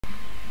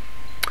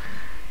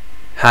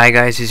Hi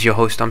guys, this is your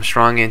host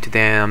Armstrong, and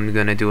today I'm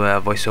gonna do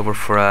a voiceover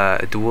for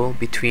a duel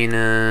between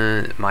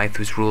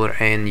Mythos Ruler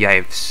and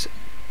Yves.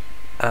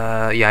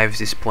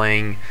 Yves is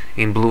playing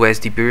in blue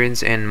as the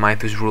Persians, and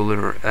Mythos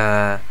Ruler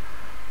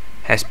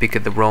has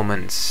picked the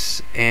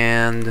Romans.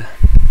 And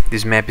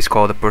this map is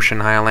called the Persian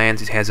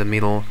Highlands. It has a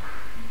middle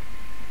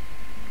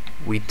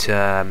with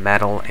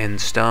metal and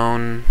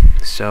stone,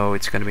 so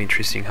it's gonna be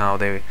interesting how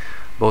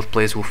both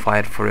players will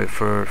fight for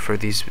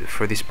this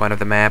point of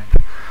the map.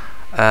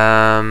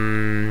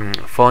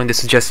 Following the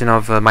suggestion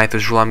of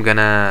Mythos Rule, I'm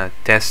gonna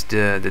test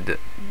the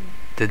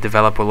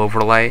developer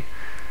overlay,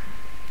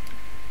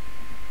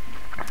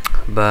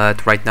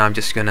 but right now I'm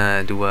just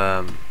gonna do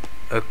a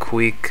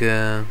quick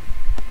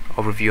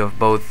overview of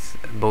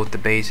both the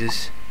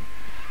bases.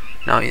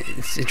 Now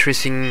it's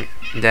interesting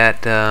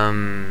that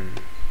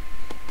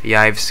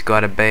Yves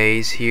got a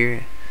base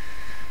here,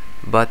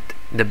 but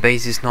the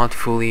base is not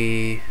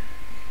fully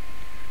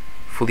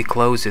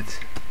closed.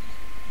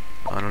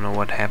 I don't know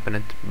what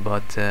happened,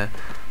 but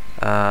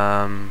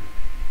other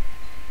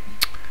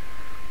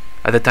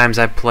times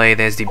I played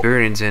as the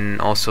Persians and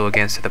also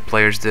against other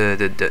players,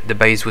 the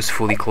base was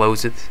fully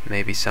closed.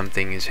 Maybe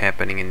something is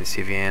happening in the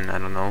SVN, I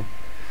don't know.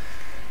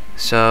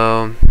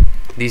 So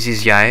this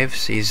is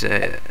Yves.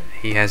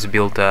 He has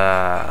built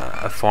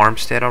a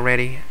farmstead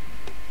already,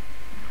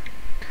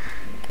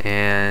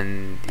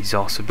 and he's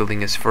also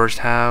building his first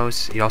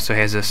house. He also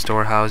has a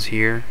storehouse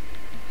here.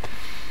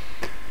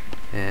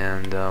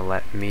 And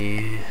let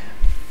me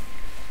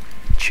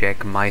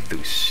check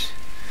Mythos.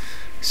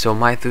 So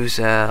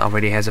Mythos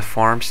already has a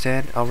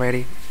farmstead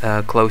already,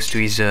 close to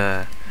his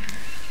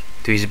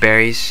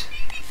berries,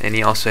 and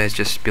he also has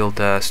just built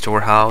a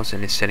storehouse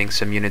and is sending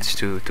some units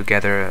to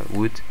gather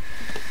wood.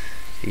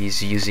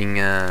 He's using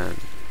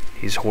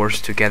his horse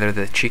to gather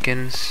the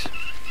chickens.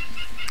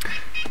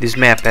 This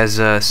map has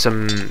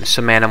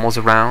some animals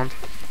around,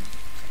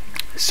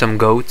 some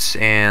goats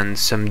and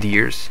some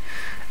deers.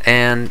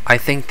 And I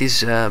think these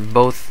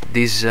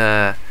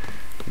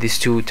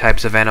two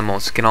types of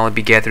animals can only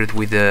be gathered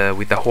with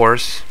the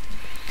horse.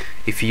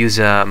 If you use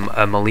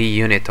a melee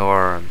unit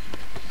or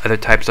other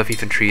types of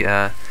infantry,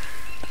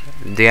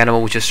 the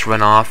animal will just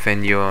run off,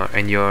 and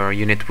your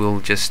unit will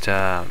just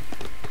will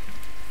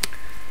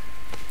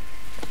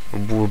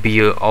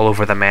be all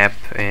over the map,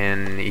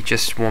 and it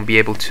just won't be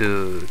able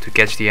to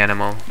catch the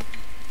animal.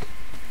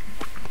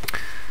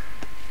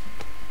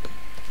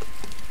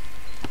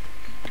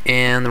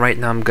 And right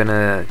now I'm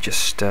gonna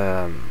just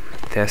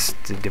test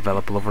the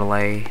developer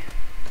overlay.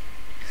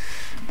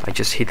 I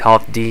just hit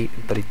Alt D,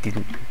 but it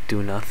didn't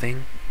do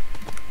nothing.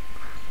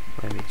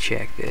 Let me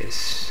check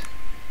this.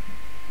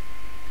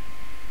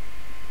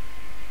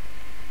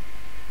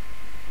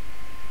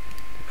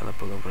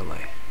 Developer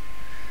overlay.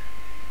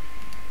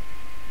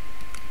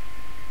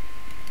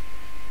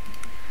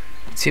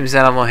 It seems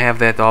that I don't have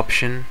that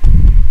option.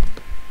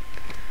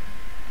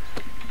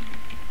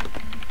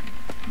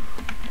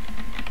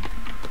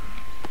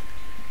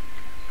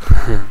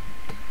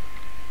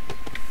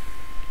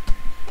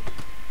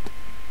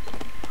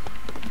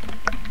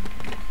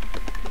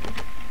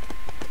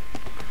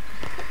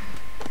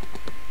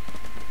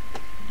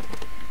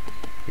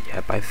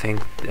 Yep, I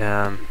think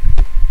the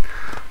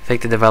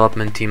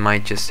development team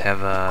might just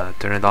have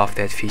turned off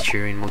that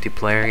feature in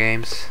multiplayer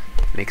games.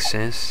 Makes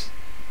sense,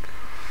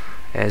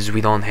 as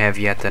we don't have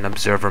yet an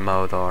observer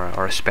mode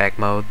or a spec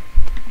mode.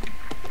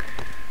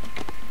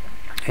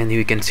 And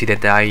you can see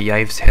that the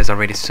Yves has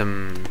already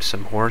some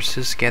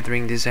horses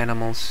gathering these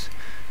animals,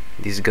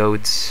 these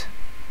goats,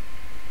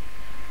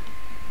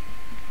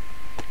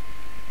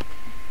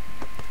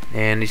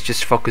 and it's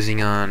just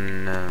focusing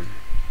on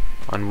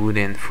wood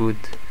and food.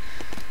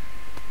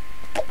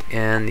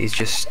 And he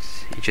just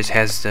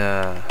has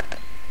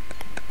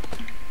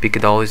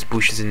picked all his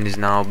bushes and is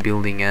now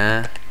building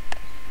a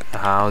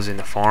house in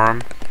the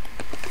farm.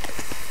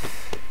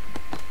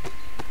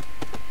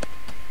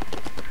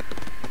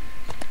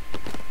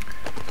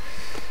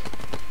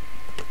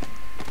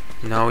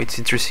 Now it's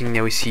interesting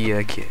that we see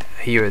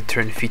here a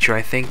turn feature.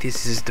 I think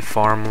this is the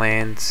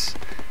farmlands.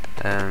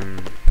 I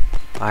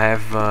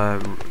have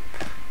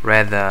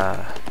read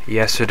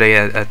yesterday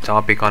a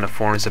topic on the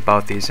forums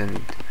about this,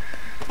 and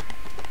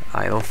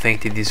I don't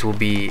think that this will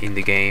be in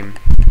the game,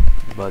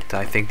 but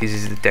I think this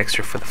is the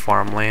texture for the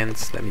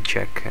farmlands. Let me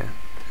check.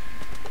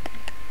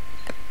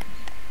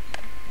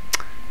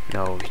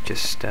 No,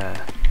 just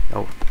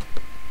oh,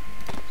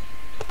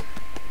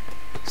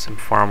 some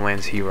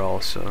farmlands here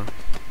also.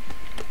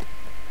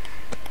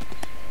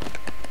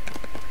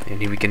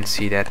 And here we can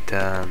see that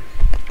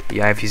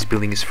Yves is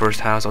building his first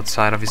house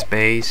outside of his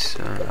base.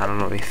 I don't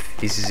know if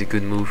this is a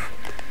good move.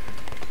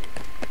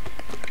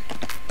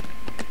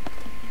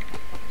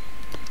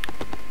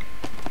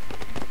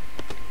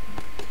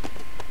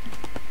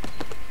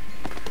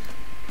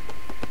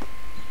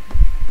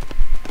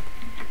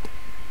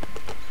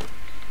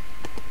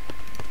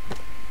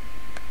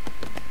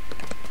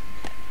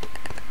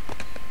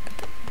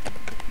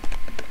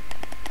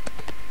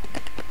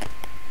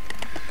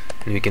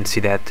 And you can see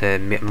that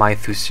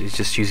Mythus is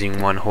just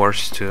using one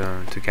horse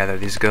to gather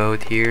this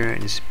goat here,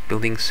 and is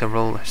building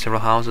several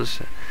houses,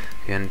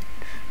 and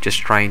just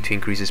trying to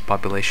increase his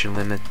population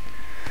limit.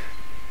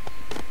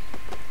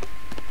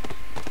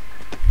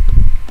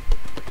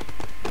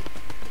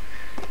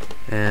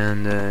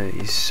 And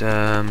he's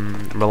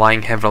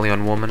relying heavily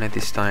on women at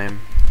this time.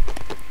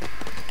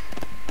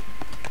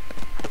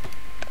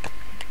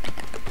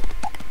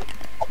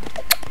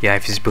 Yeah,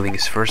 if he's building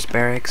his first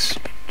barracks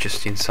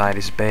just inside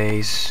his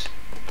base,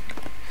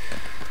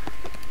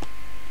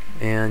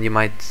 and you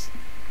might,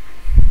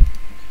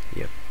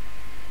 yep.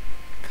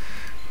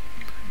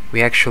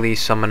 We actually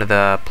summoned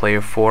the player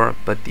 4,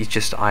 but he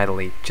just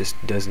idly just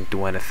doesn't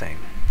do anything.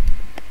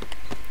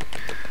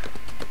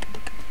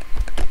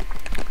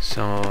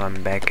 So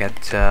I'm back at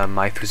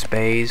Mythus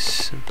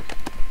base,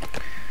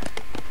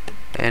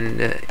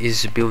 and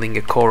is building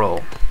a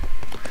coral.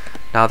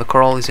 Now the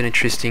coral is an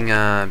interesting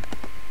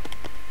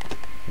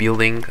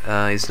building.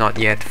 It's not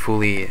yet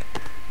fully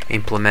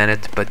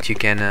implemented, but you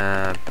can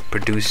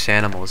produce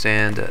animals,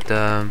 and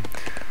the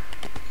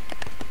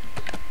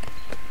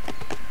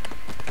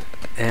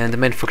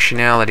main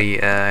functionality,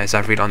 as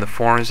I've read on the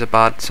forums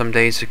about some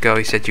days ago,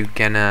 is that you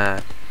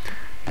can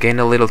gain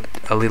a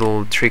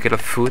little trinket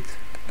of food.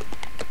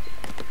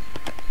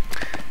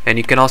 And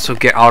you can also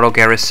get auto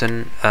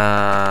garrison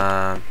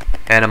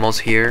animals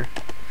here,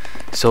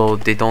 so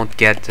they don't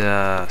get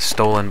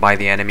stolen by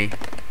the enemy.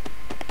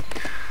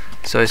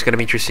 So it's gonna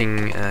be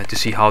interesting to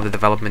see how the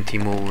development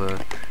team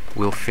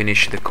will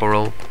finish the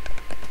coral,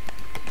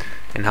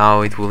 and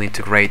how it will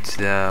integrate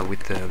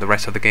with the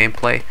rest of the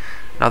gameplay.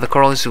 Now the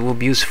coral will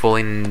be useful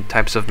in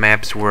types of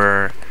maps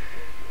where,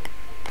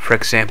 for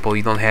example,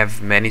 you don't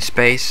have many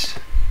space,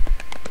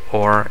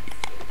 or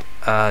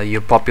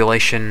your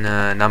population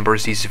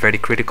numbers is very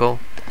critical,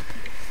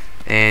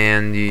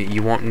 and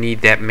you won't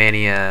need that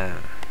many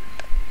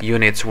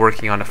units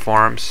working on the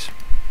farms.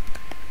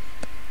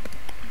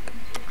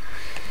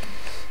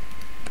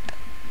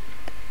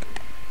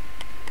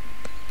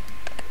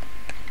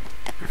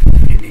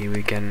 And here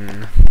we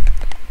can,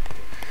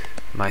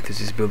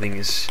 Mythus is building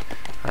is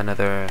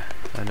another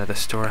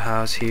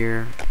storehouse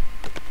here.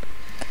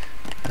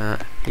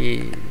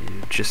 He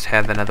just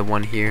had another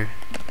one here.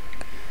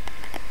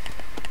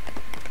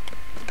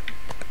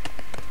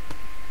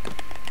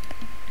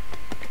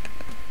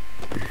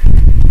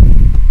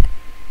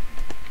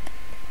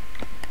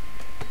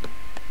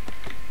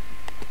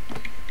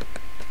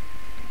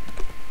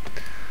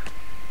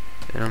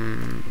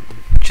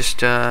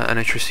 Just an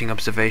interesting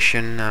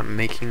observation I'm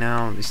making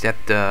now is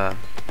that the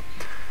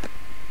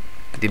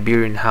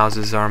Iberian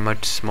houses are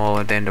much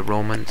smaller than the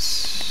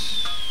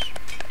Romans.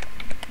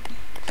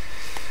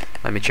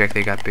 Let me check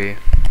the HP.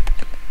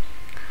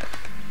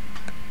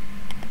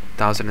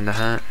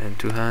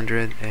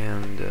 1,200,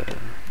 and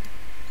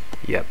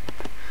yep.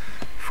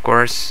 Of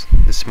course,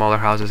 the smaller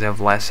houses have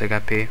less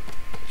HP,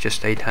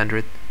 just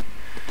 800.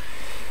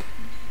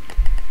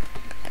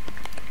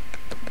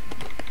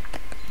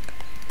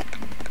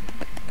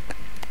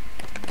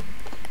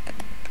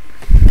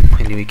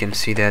 And we can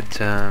see that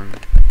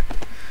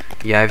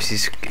Yves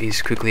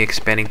is quickly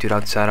expanding to the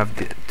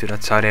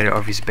outside area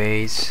of his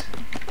base.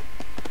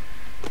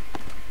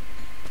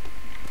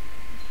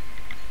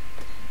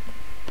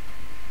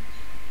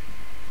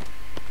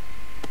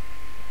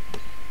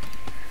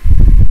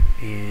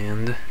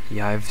 And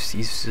Yves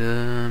is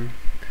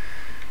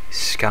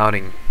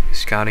scouting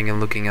and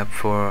looking out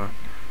for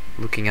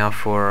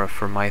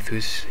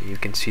Mythus. You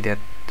can see that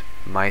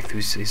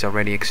Mythus is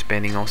already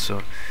expanding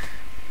also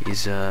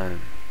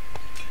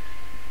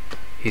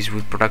his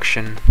wood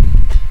production,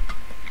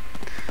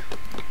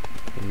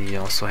 and he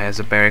also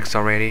has a barracks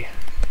already.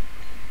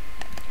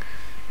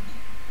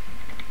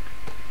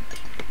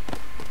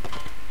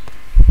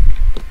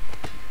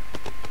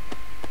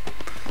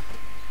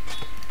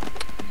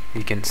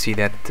 You can see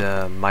that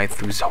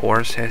Mythus'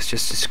 horse has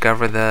just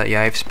discovered the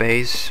Yves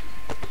base.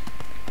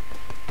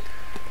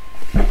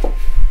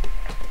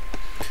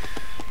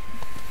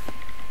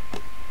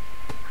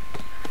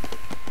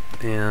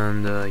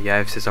 And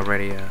Yves has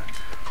already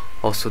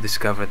also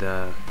discovered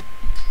the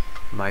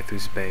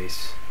Mythus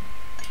base.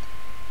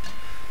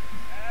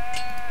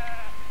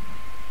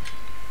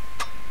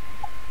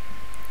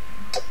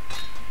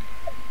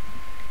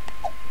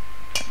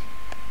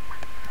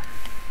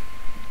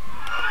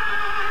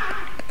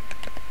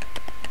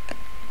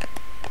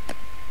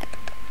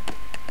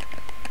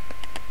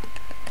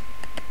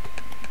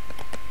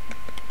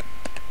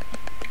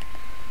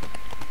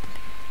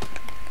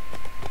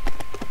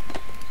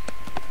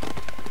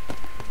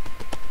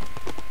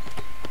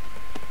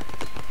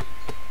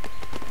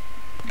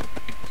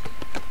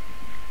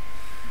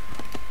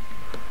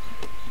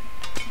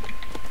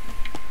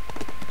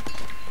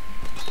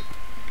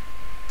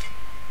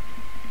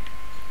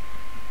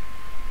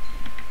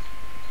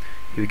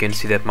 You can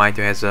see that Mythus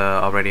has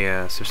already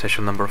a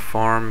substantial number of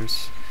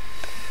farms,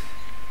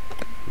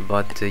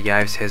 but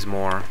Yves has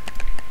more.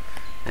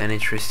 And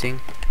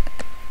interesting,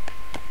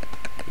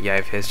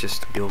 Yves has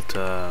just built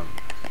a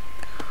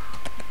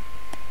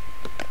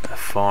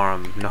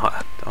farm,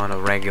 not on a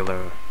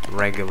regular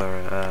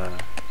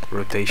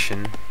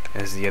rotation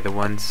as the other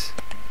ones.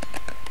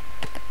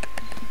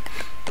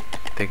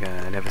 I think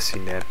I never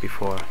seen that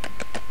before.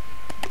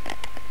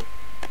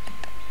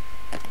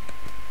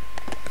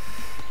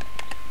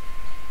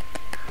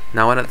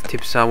 Now one of the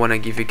tips I want to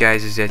give you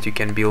guys is that you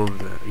can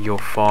build your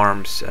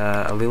farms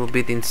a little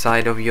bit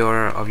inside of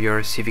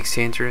your civic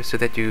center, so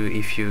that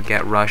if you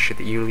get rushed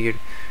earlier,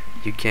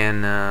 you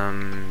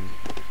can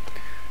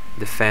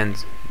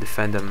defend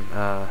them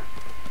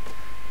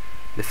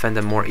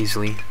more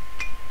easily.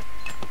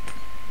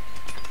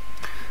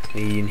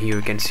 In here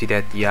you can see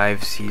that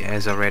Yves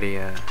has already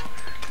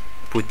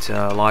put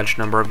a large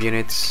number of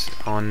units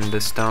on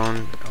this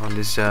stone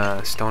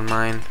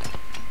mine.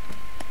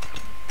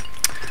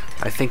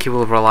 I think he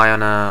will rely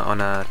on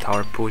a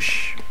tower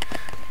push,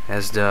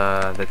 as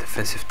the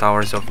defensive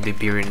towers of the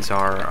Iberians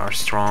are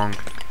strong.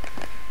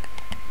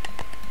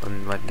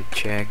 And let me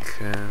check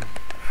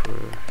for.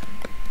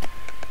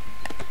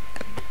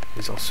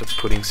 He's also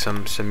putting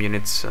some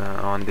units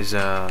on this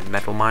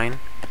metal mine.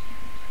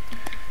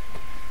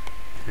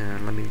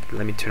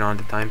 Let me turn on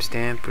the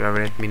timestamp. We're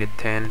already at minute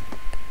 10.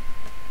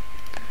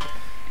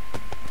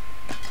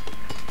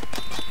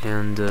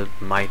 And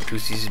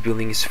Mythus is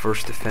building his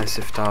first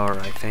defensive tower,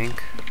 I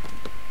think.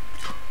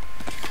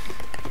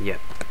 Yep.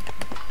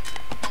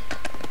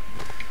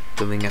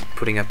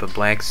 Putting up a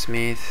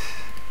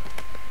blacksmith,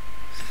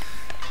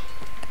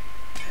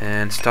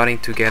 and starting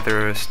to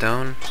gather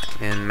stone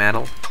and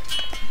metal.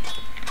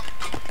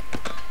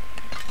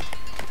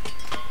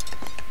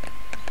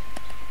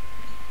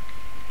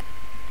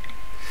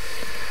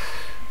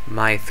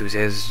 Mythus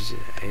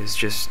has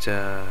just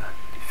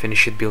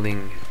finished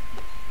building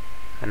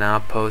an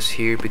outpost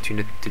here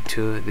between the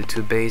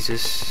two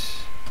bases.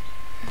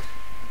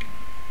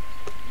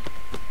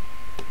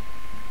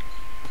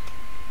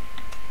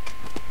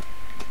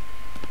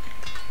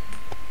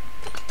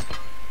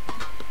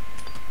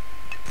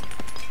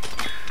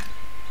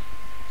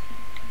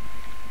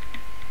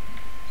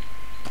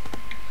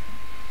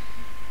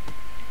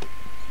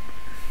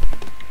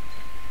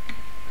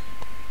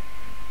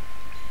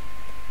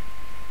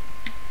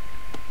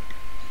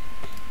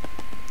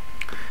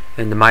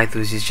 And the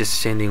Mythus is just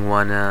sending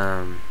one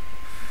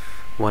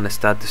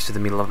status to the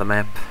middle of the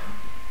map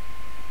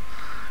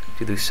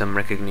to do some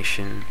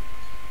recognition.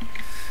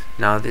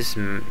 Now this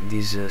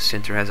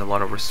center has a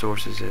lot of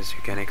resources, as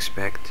you can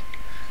expect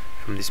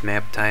from this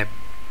map type.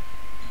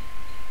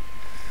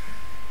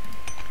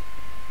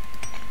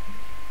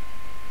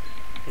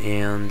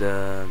 And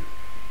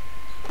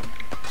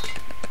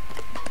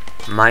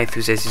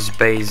Mythus has his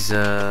base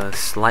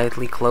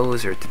slightly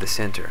closer to the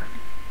center.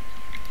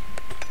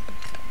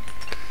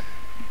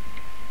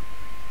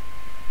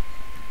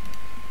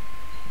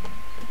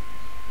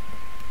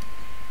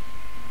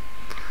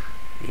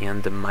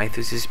 And the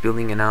Mythus is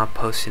building an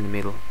outpost in the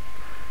middle.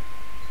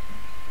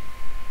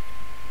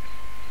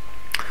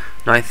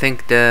 Now I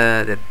think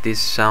that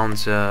this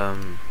sounds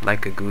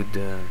like a good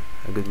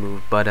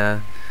move, but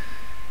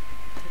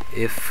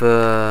if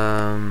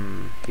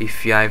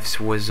Yves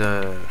was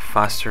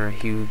faster,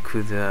 he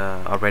could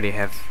already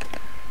have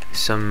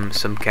some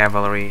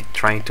cavalry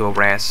trying to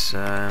harass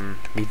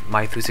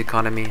Mythus'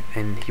 economy,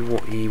 and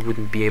he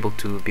wouldn't be able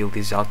to build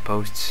these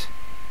outposts.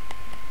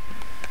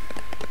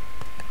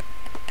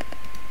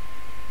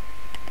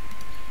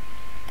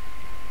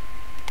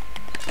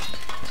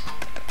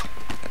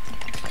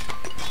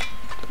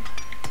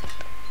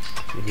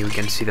 And here we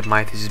can see that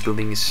Mythus is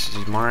building his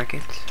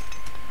market.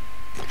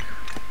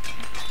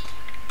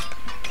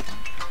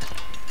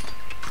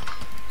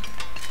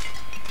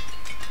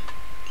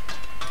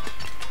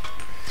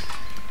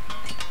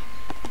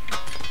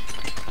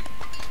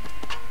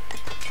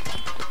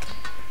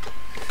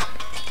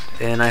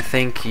 And I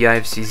think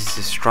Yves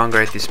is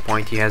stronger at this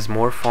point. He has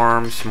more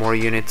farms, more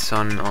units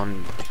on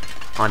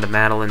the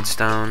metal and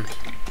stone.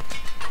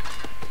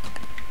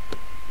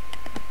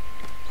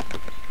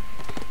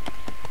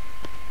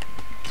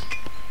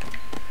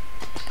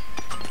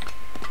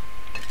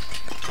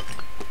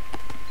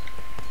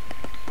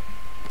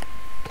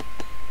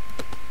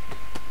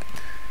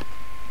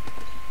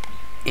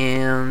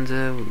 And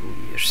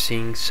we are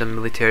seeing some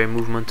military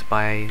movement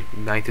by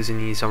Mythus, and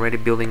he's already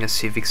building a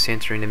civic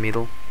center in the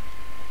middle.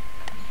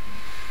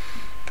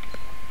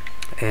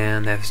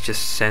 And I've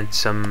just sent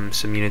some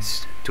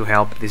units to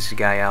help this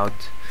guy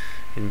out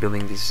in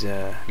building this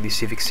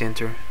civic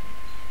center.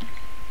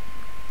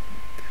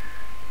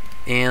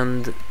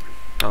 And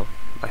oh,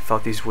 I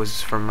thought this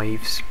was from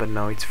Yves, but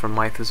no, it's from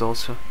Mythus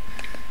also.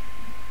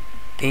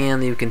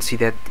 And you can see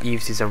that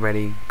Yves is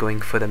already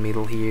going for the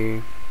middle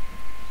here,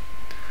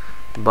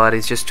 but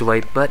it's just too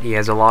late. But he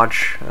has a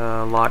large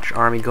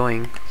army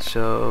going,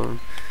 so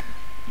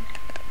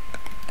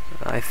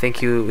I think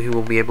he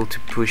will be able to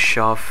push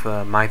off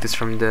Mythus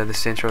from the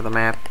center of the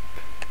map.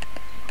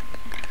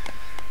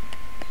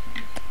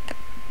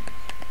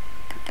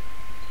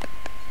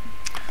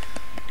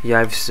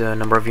 Yves'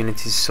 number of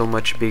units is so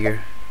much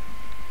bigger,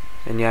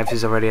 and Yves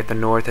is already at the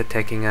north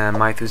attacking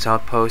Mythus'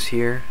 outpost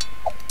here.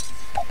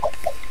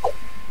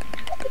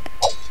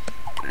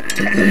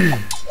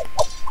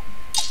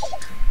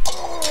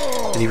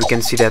 And we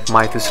can see that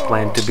Mythos'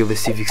 plan to build a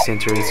civic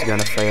center is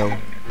gonna fail.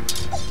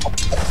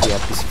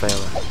 Yep, it's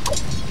failing.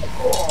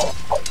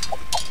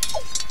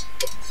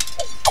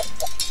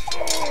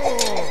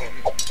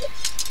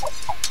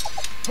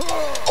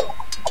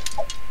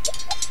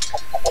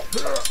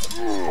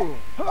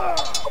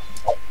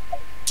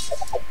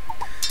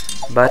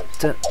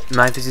 But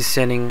Mythos is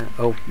sending.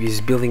 Oh,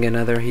 he's building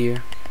another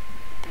here.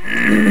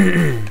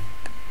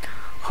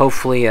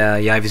 Hopefully,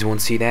 Yves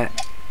won't see that,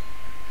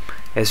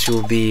 as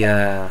she'll be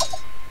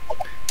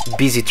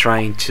busy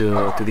trying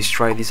to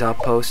destroy these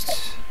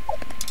outposts.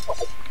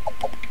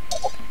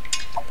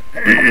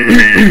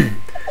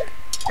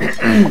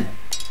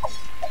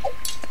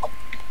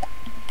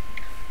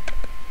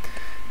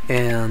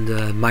 And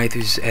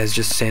Mythos has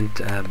just sent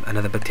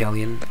another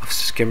battalion of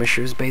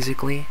skirmishers,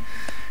 basically,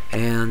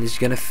 and he's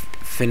gonna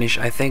finish.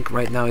 I think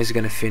right now he's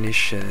gonna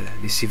finish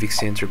the civic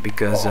center,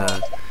 because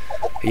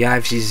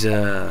Yves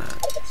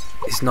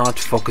is not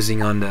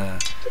focusing on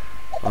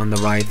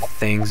the right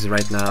things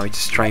right now. He's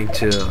just trying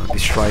to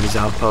destroy these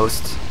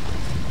outposts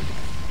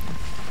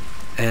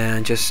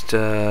and just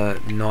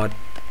not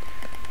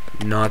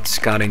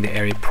scouting the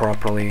area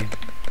properly.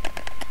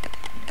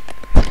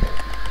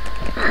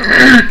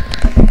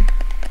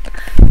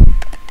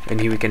 And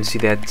here we can see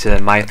that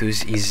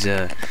Mythos is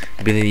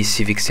building his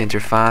civic center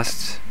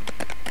fast.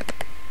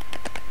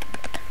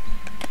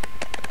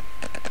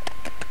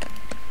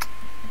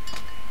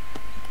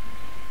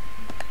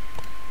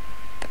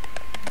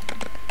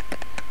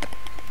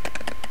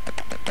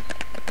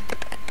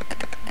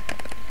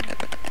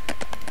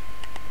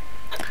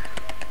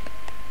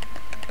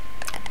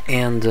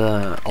 And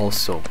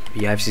also,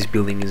 Yves is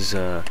building his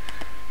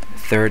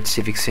third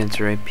civic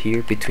center up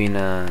here between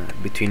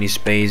his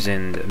base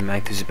and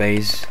Mythos'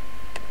 base.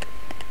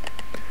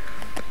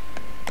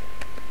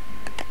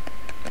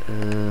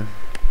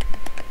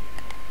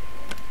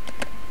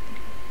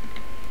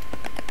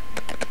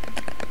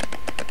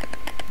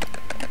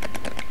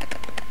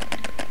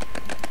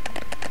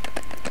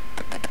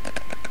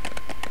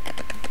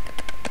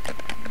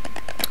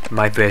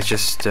 Mythos has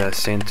just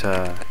sent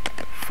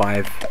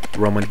 5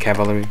 Roman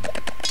cavalry.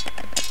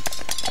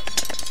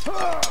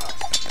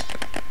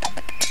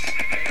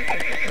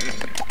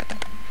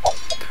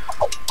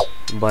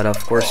 But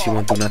of course he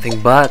won't do nothing,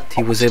 but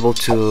he was able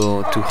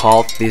to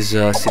halt this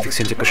civic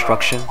center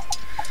construction.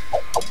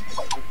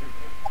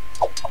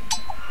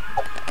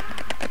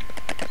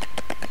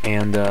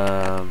 And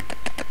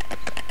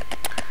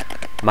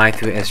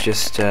Mythos has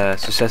just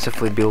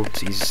successfully built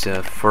his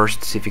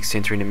first civic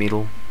center in the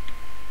middle.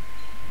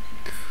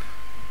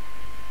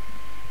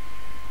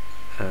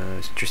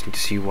 It's interesting to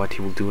see what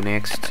he will do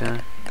next.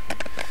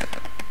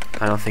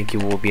 I don't think he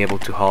will be able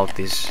to halt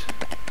this.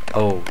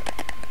 Oh,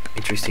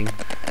 interesting.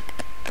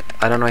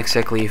 I don't know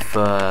exactly if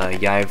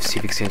Yves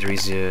civic center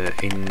is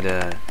in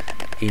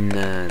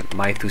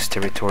Mythos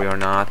territory or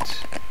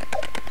not.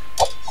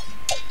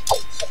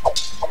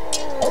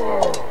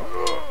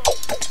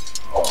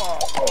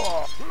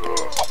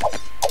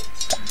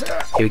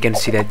 Here we can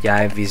see that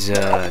Yves is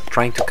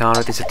trying to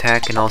counter this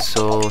attack and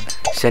also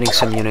sending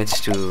some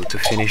units to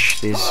finish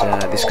this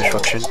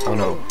construction. Oh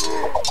no,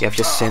 Yves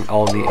just sent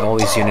all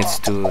his units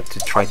to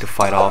try to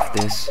fight off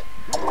this.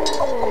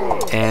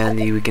 And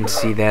we can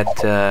see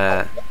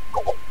that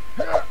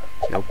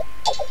nope.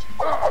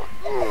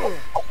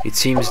 It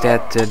seems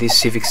that this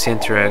civic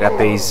center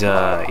agape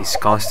is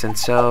constant,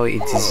 so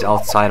it is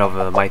outside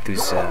of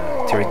Mythos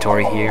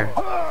territory here.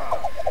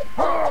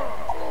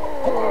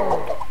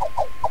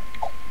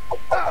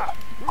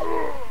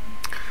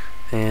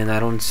 And I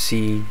don't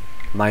see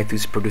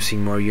Mythos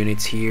producing more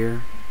units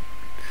here.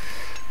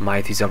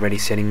 Mythos is already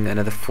sending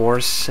another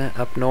force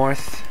up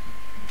north.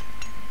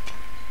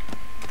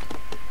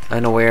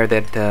 Unaware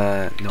that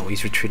no,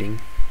 he's retreating.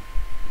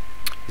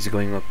 He's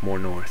going up more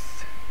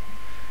north.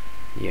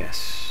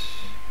 Yes,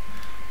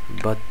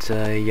 but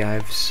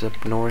Yves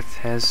up north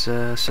has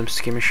some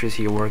skirmishers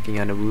here working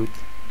on the wood.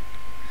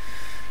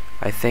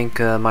 I think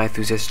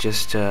Mythos has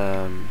just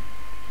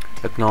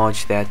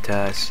acknowledged that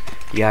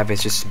Yves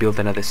has just built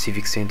another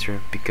civic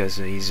center because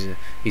his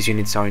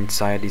units are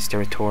inside his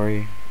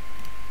territory.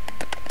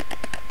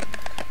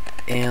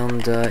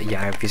 And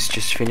Yves is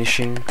just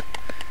finishing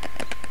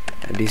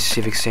this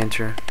civic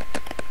center.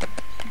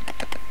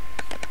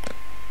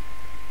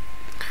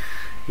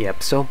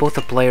 Yep, so both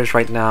the players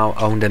right now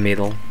own the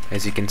middle.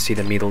 As you can see,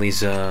 the middle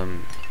is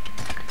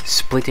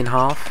split in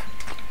half.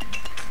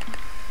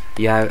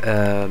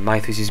 Yeah,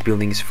 Mythos is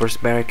building his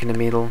first barrack in the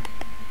middle.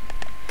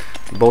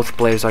 Both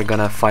players are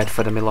gonna fight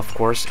for the middle, of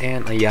course,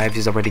 and Yves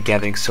is already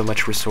gathering so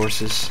much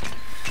resources,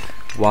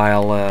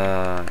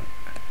 while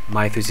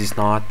Mythos is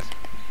not.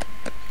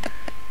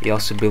 He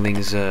also building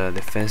his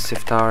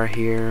defensive tower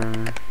here,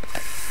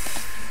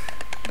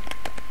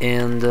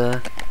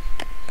 and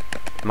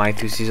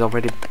Mythos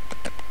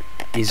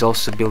is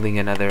also building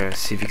another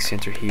civic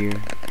center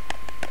here.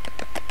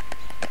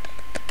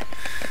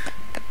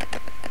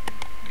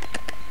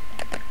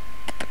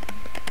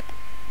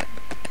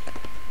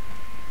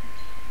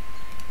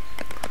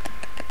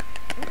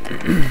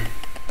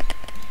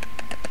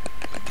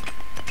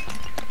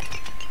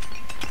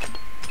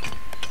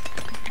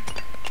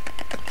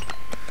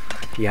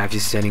 Yeah, I'm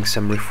just sending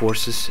some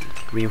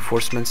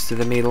reinforcements to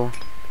the middle.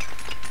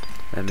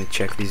 Let me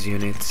check these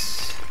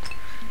units.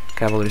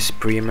 Cavalry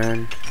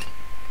Spearmen.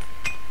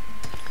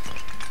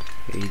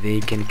 They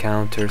can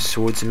counter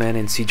swordsmen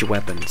and siege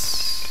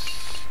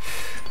weapons.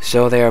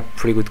 So they are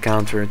pretty good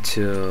counter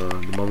to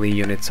the melee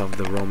units of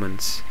the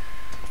Romans.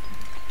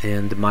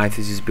 And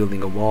Mythus is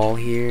building a wall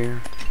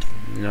here.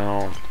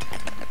 No,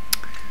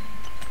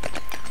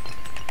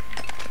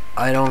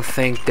 I don't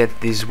think that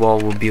this wall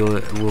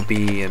will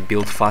be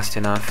built fast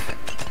enough,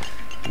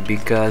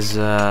 because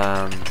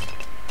yeah,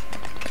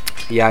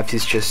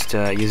 it's just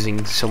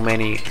using so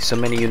many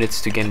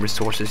units to gain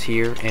resources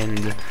here,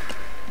 and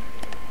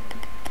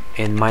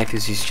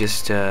Mythus is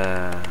just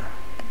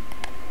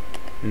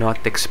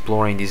not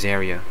exploring this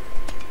area.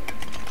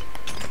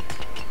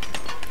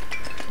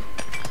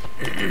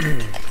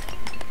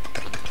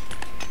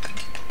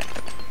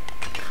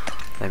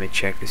 Let me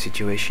check the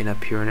situation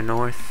up here in the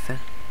north.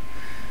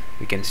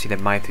 We can see that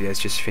Mythus has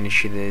just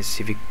finished the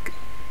civic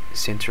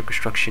center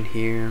construction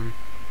here.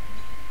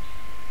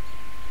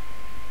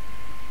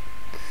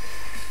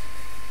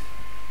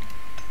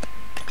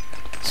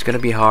 It's gonna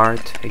be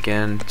hard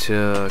again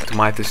to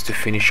Mythus to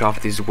finish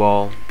off this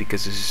wall,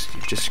 because it's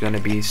just gonna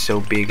be so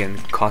big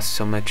and cost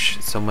so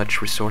much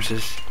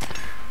resources.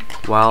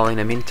 While in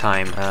the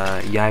meantime,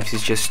 Yves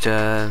is just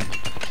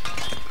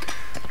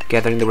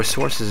gathering the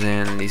resources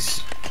and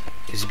is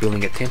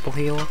building a temple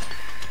hill,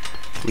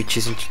 which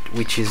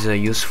is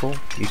useful.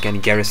 You can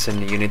garrison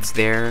the units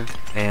there,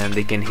 and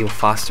they can heal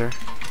faster.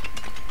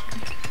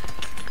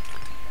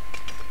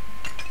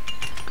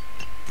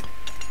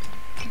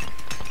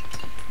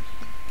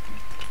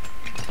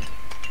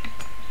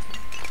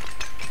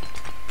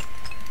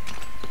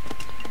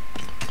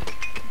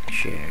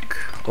 Check.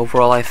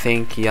 Overall, I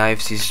think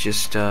Yves is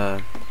just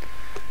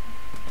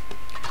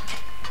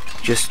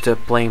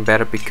playing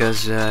better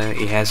because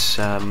he has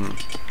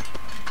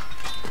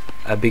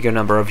a bigger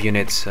number of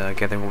units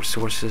gathering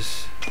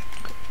resources.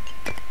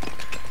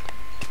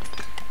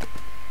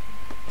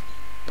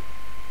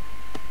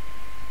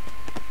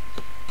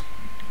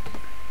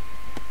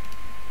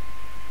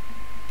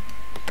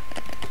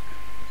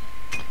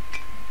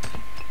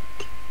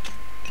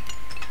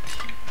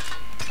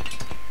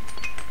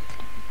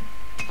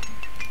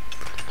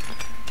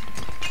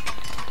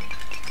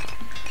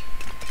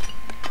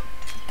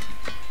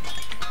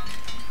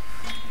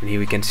 And here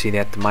we can see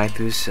that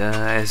Mythus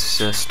has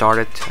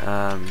started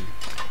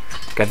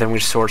gathering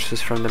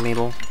resources from the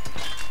middle.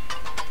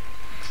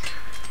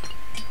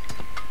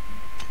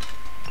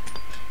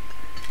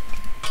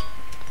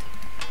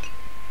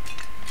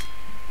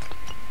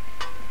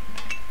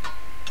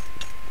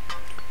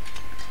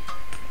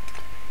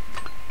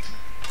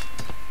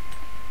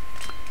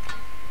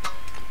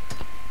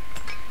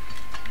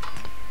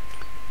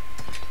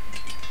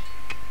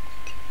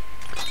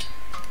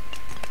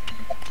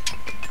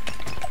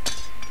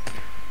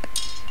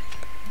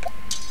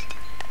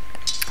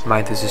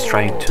 Mythus is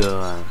trying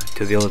to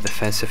build a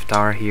defensive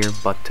tower here,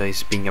 but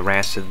is being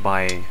harassed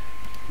by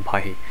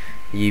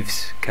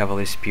Yves'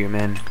 cavalry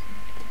spearmen.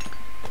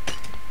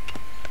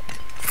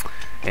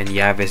 And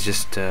Yves is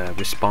just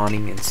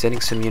respawning and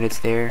sending some units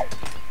there.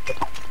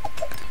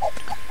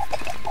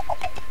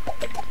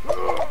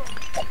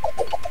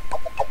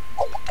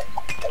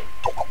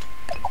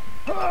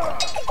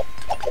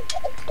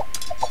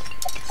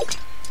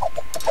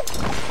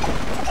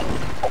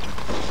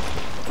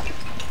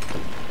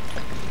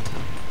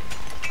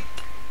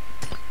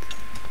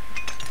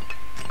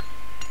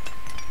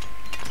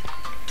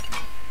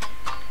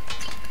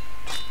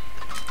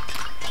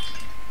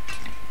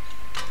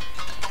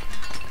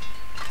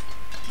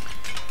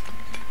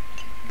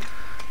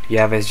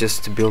 Yves has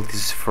just built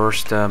his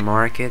first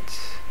market.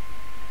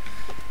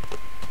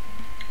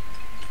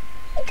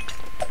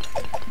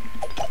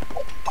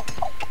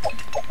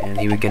 And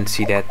here we can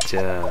see that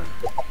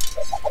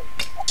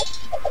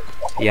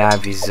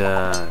Yves is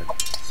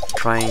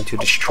trying to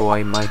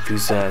destroy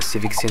Mythus'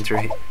 civic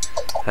center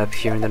up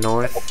here in the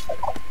north.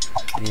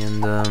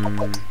 And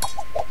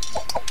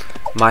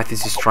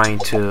Mythus is trying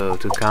to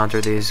counter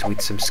this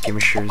with some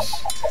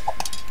skirmishers.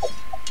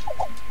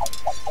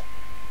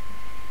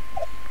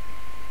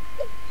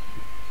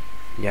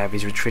 Yves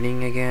is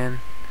retreating again,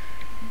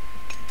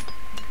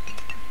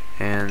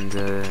 and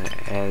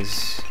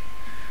as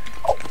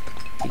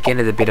he gained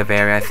a bit of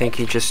area, I think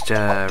he just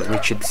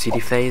reached the city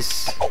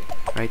phase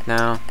right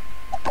now.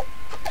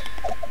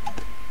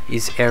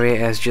 His area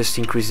has just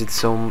increased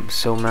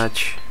so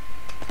much.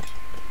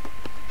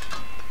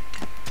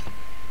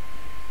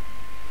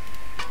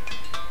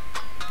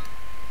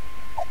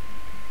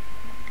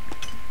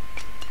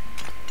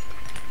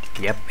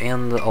 Yep,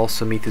 and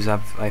also Mythus,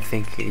 I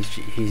think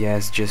he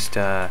has just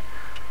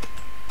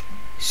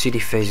city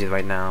phased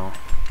right now.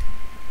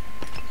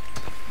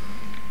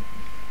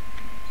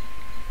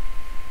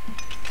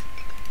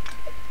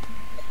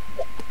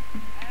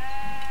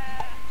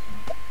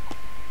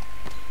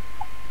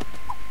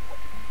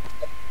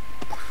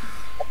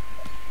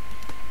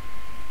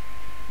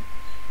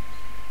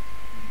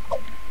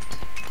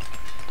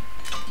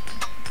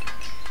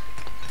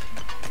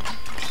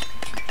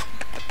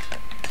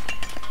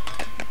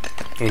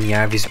 And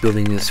Yves is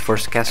building his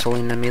first castle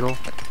in the middle.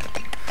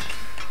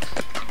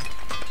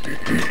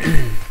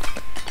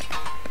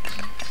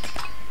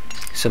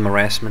 Some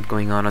harassment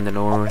going on the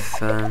north.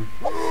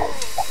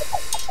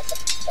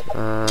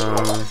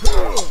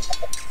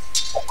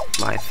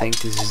 I think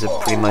this is a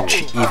pretty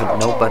much even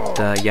no, but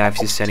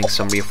Yves is sending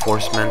some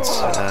reinforcements.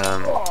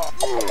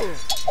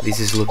 This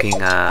is looking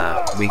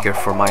weaker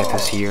for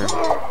Mythos here.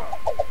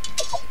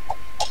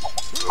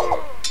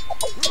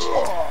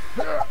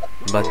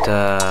 But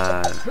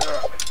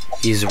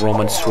his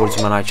Roman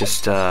swordsmen are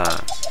just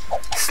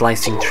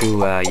slicing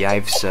through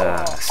Yves'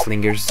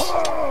 slingers.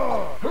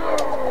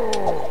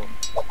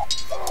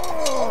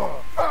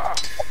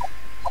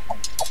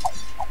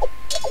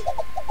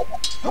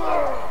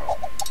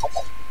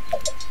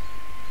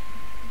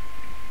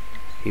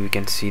 Here we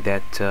can see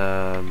that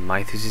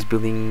Mythos is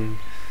building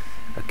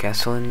a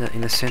castle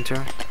in the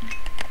center.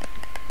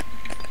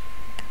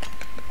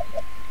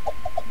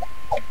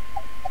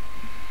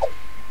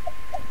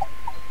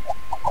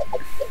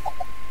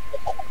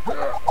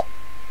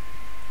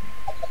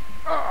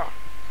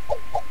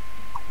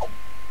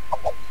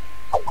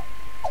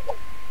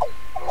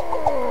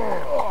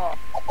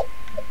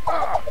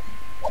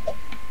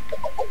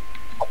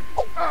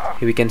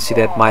 Here we can see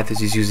that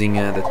Mythos is using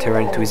the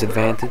terrain to his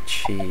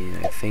advantage.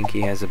 I think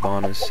he has a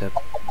bonus.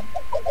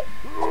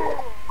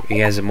 He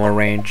has a more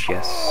range,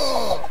 yes.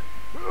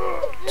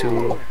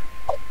 Two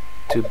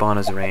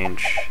bonus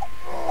range.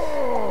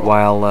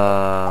 While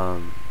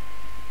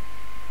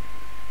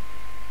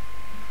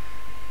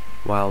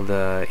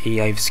the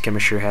Yves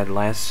skirmisher had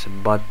less,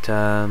 but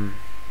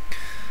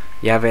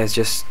Yves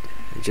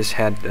just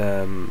had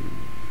a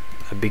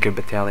bigger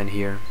battalion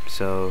here,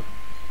 so.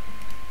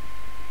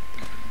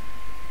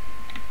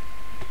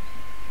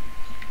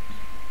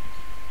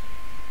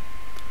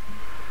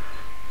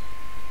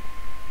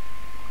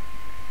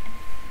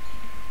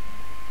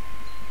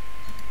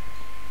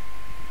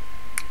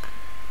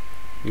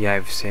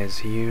 Yves says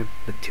here,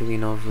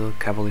 battalion of the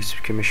cavalry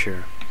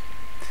skirmisher.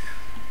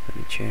 Let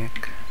me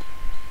check.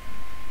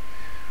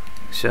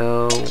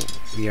 So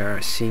we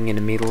are seeing in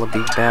the middle a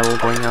big battle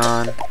going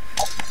on.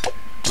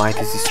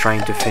 Mythos is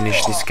trying to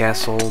finish this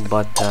castle,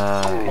 but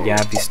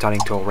Yves is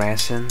starting to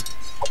harass him.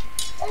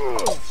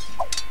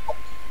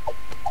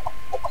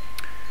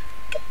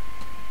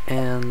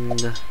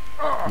 And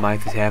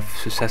Mythos have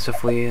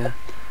successfully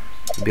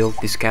built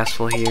this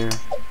castle here.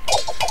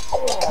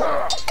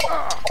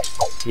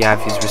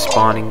 Yves is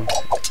respawning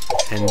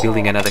and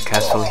building another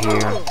castle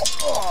here.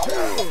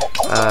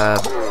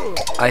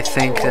 I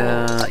think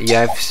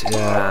Yves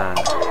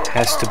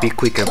has to be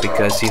quicker,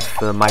 because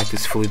if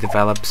Mythos fully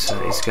develops,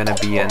 it's gonna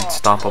be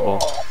unstoppable,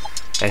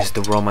 as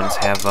the Romans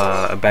have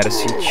a better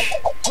siege.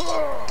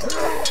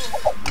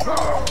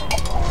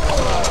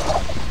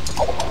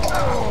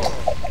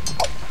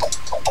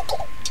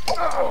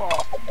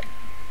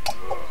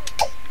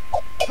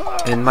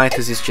 And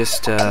Mythos is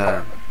just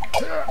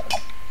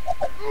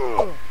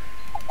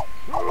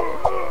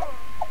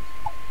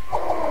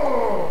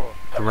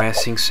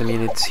harassing some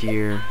units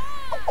here.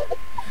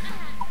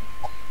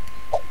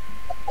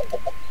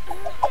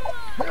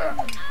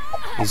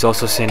 He's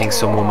also sending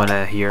some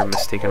women here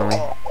mistakenly.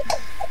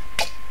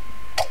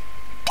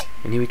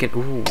 And here we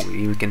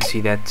can see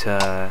that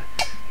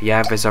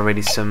Yves has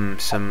already some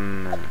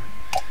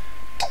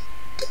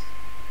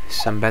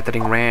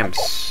battering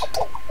rams.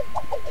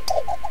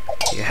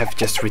 You have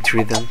just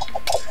retreated them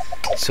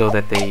so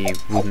that they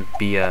wouldn't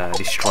be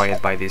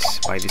destroyed by this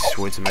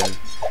swordsman.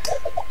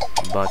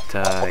 But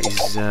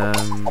he's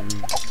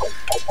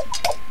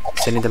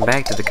sending them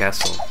back to the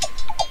castle.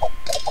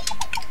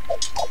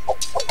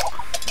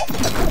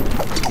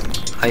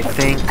 I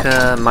think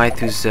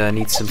Mythos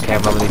needs some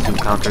cavalry to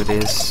counter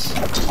this.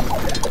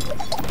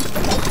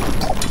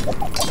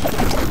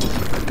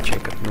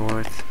 Check up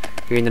north.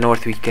 Here in the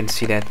north we can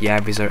see that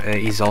Yves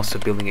is also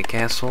building a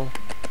castle.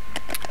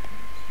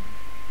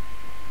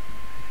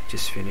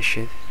 Just finish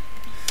it.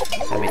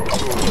 Let me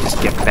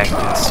just get back to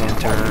the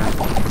center.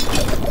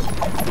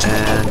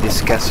 And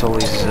this castle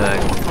is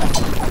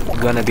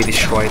gonna be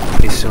destroyed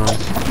pretty soon.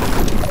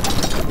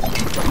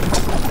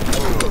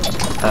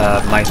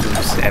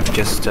 Mythos have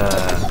just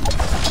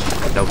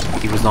no,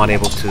 he was not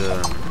able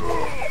to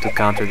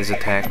counter this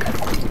attack.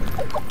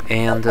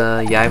 And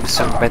Yves,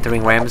 some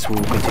battering rams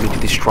will continue to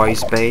destroy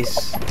his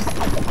base.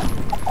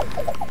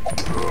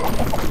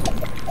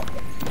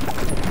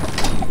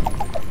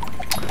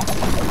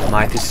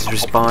 Mythos is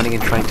respawning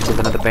and trying to build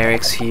another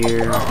barracks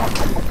here.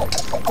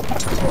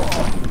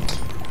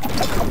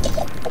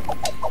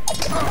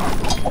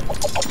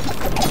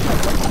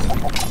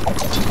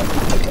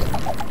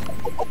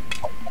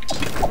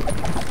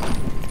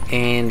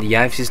 And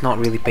Yves is not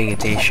really paying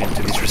attention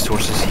to these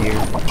resources here.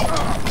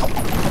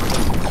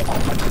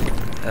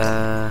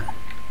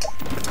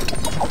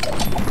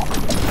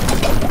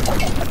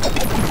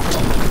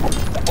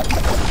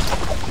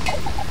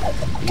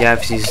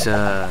 Yves is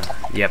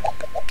yep.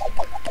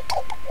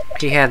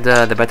 He had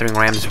the battering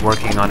rams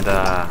working on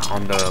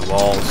the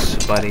walls,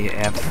 but he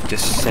have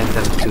just sent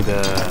them to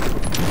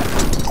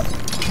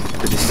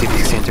to the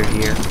civic center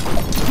here.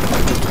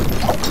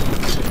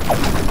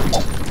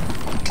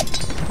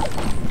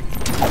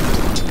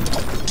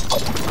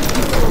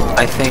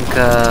 I think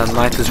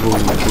Mythos will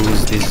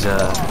lose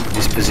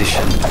this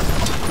position.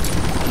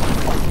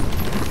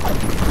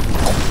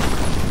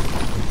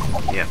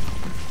 Yep.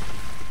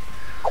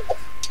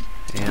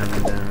 And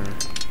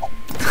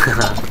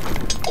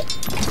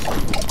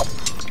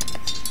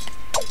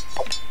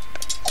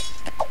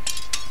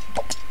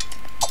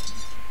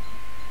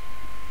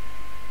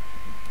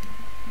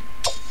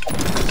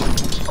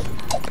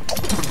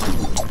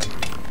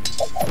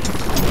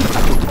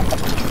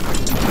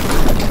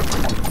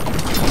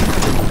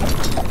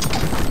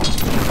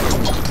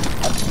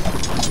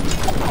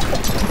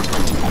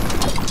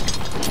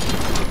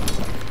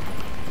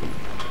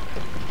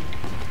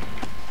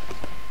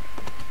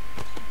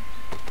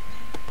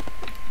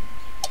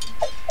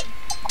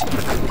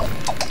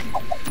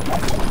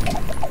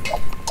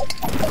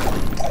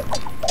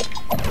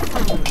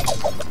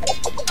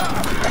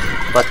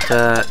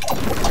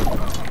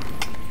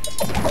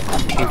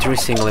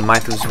interestingly,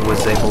 Mythos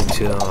was able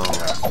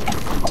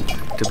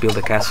to build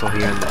a castle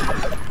here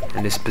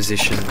in this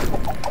position,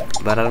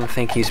 but I don't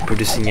think he's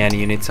producing any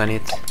units on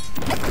it.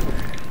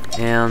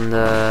 And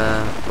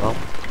well,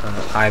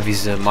 Yves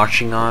is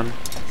marching on,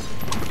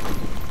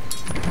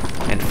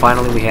 and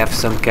finally we have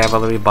some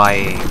cavalry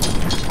by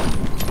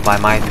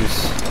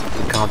Mythos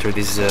to counter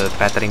these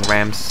battering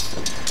rams,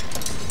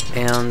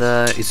 and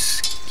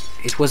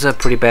it was a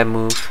pretty bad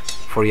move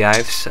for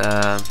Yves.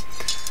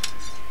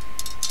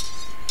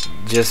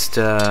 Just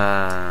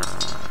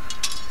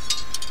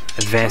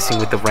advancing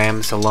with the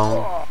rams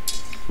alone,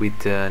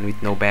 with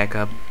no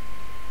backup,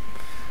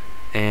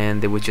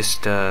 and they were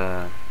just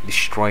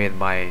destroyed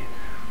by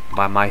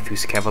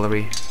Mythos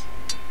cavalry.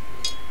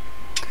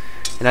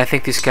 And I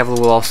think this cavalry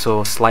will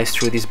also slice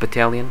through this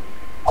battalion.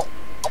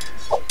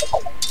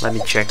 Let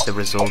me check the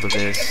result of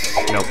this.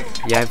 No,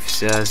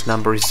 Yves'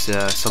 number is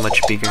so much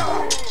bigger.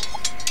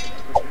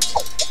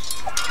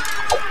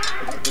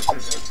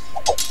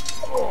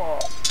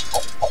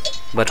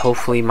 But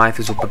hopefully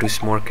Mythos will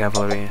produce more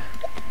cavalry.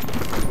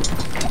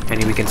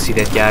 And we can see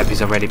that Yves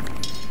is already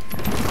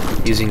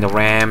using the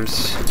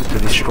rams to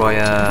destroy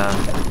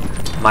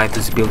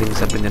Mythos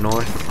buildings up in the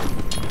north.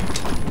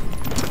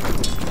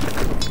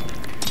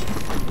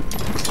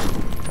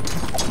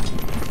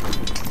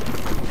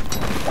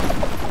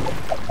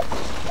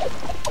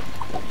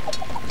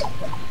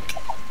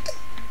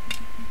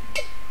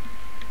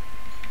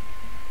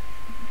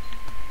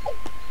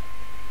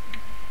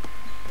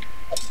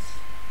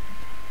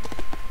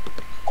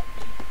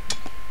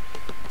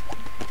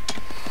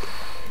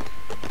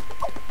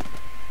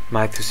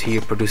 Mythos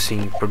here produced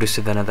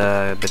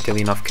another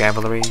battalion of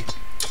cavalry,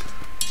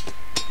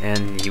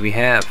 and here we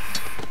have,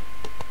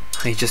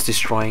 he's just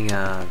destroying.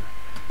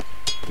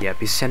 Yep,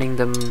 he's sending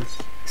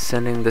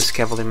this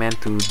cavalryman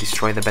to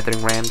destroy the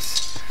battering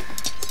rams,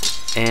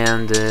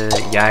 and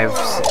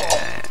Yves,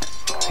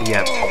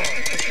 yep,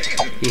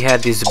 he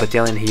had this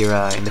battalion here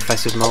in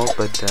defensive mode,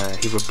 but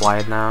he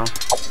replied now.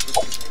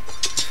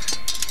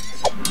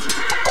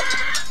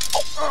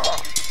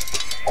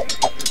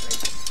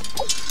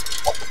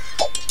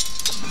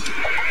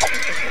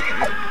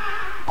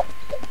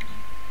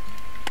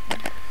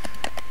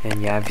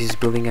 And Yves is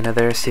building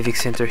another civic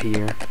center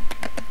here,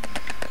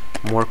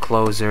 more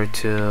closer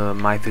to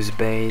Mythos'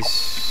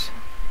 base.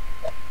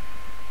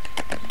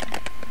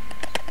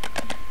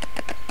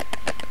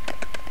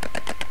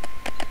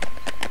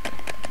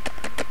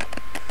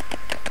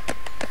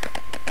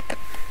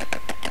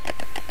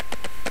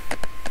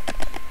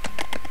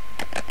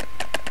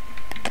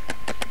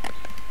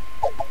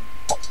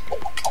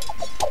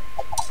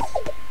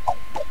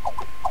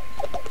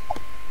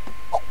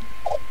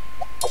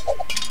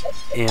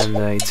 And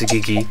it's a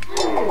GG.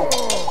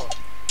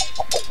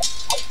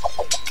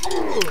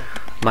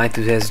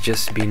 Mythos has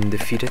just been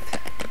defeated.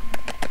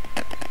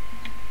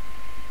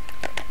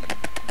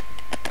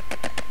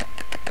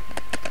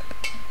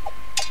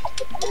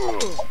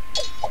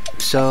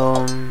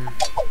 So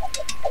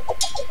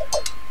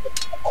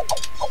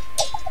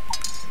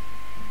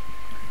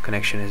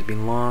connection has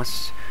been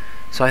lost.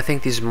 So I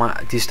think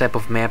this type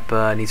of map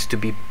needs to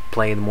be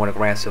played more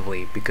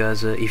aggressively,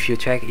 because if you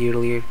check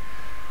earlier,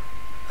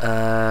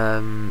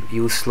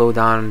 you will slow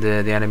down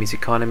the enemy's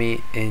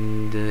economy,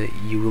 and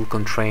you will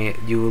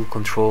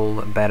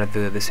control better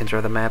the center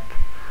of the map.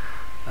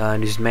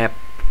 In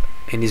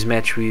this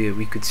match,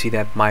 we could see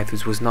that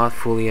Mythos was not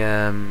fully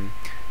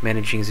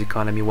managing his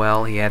economy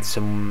well. He had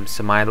some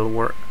idle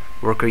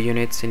worker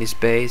units in his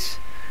base,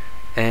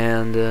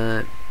 and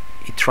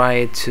he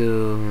tried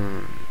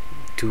to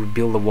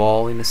build a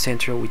wall in the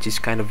center, which is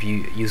kind of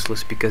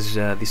useless because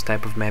this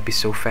type of map is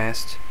so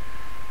fast.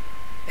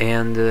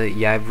 And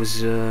Yves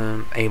was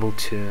able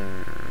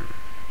to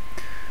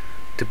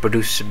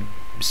produce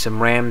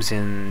some rams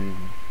and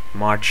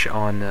march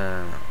on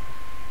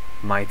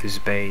Mythos'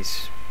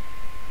 base.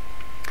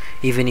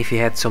 Even if he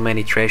had so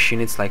many trash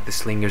units like the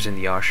slingers and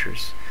the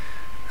archers,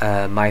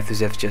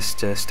 Mythos have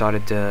just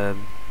started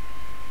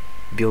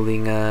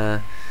building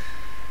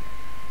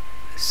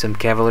some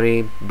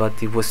cavalry,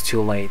 but it was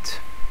too late.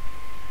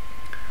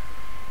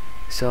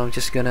 So I'm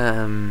just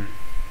gonna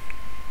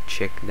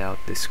check out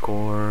the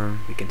score.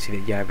 We can see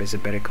that Yves has a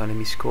better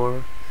economy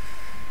score.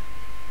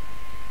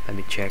 Let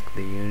me check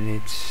the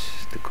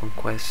units, the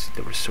conquest,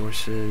 the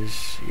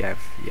resources.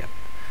 Yves, yep.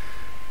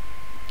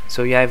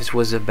 So Yves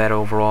was a better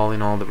overall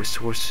in all the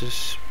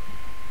resources.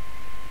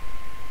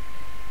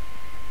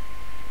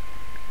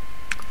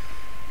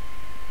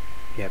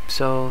 Yep.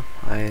 So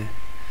I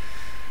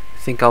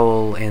think I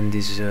will end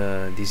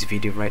this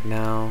video right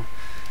now.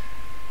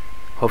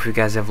 Hope you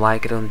guys have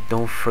liked it, and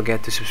don't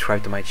forget to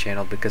subscribe to my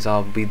channel because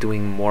I'll be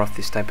doing more of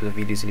this type of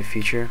videos in the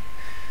future.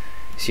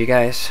 See you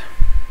guys.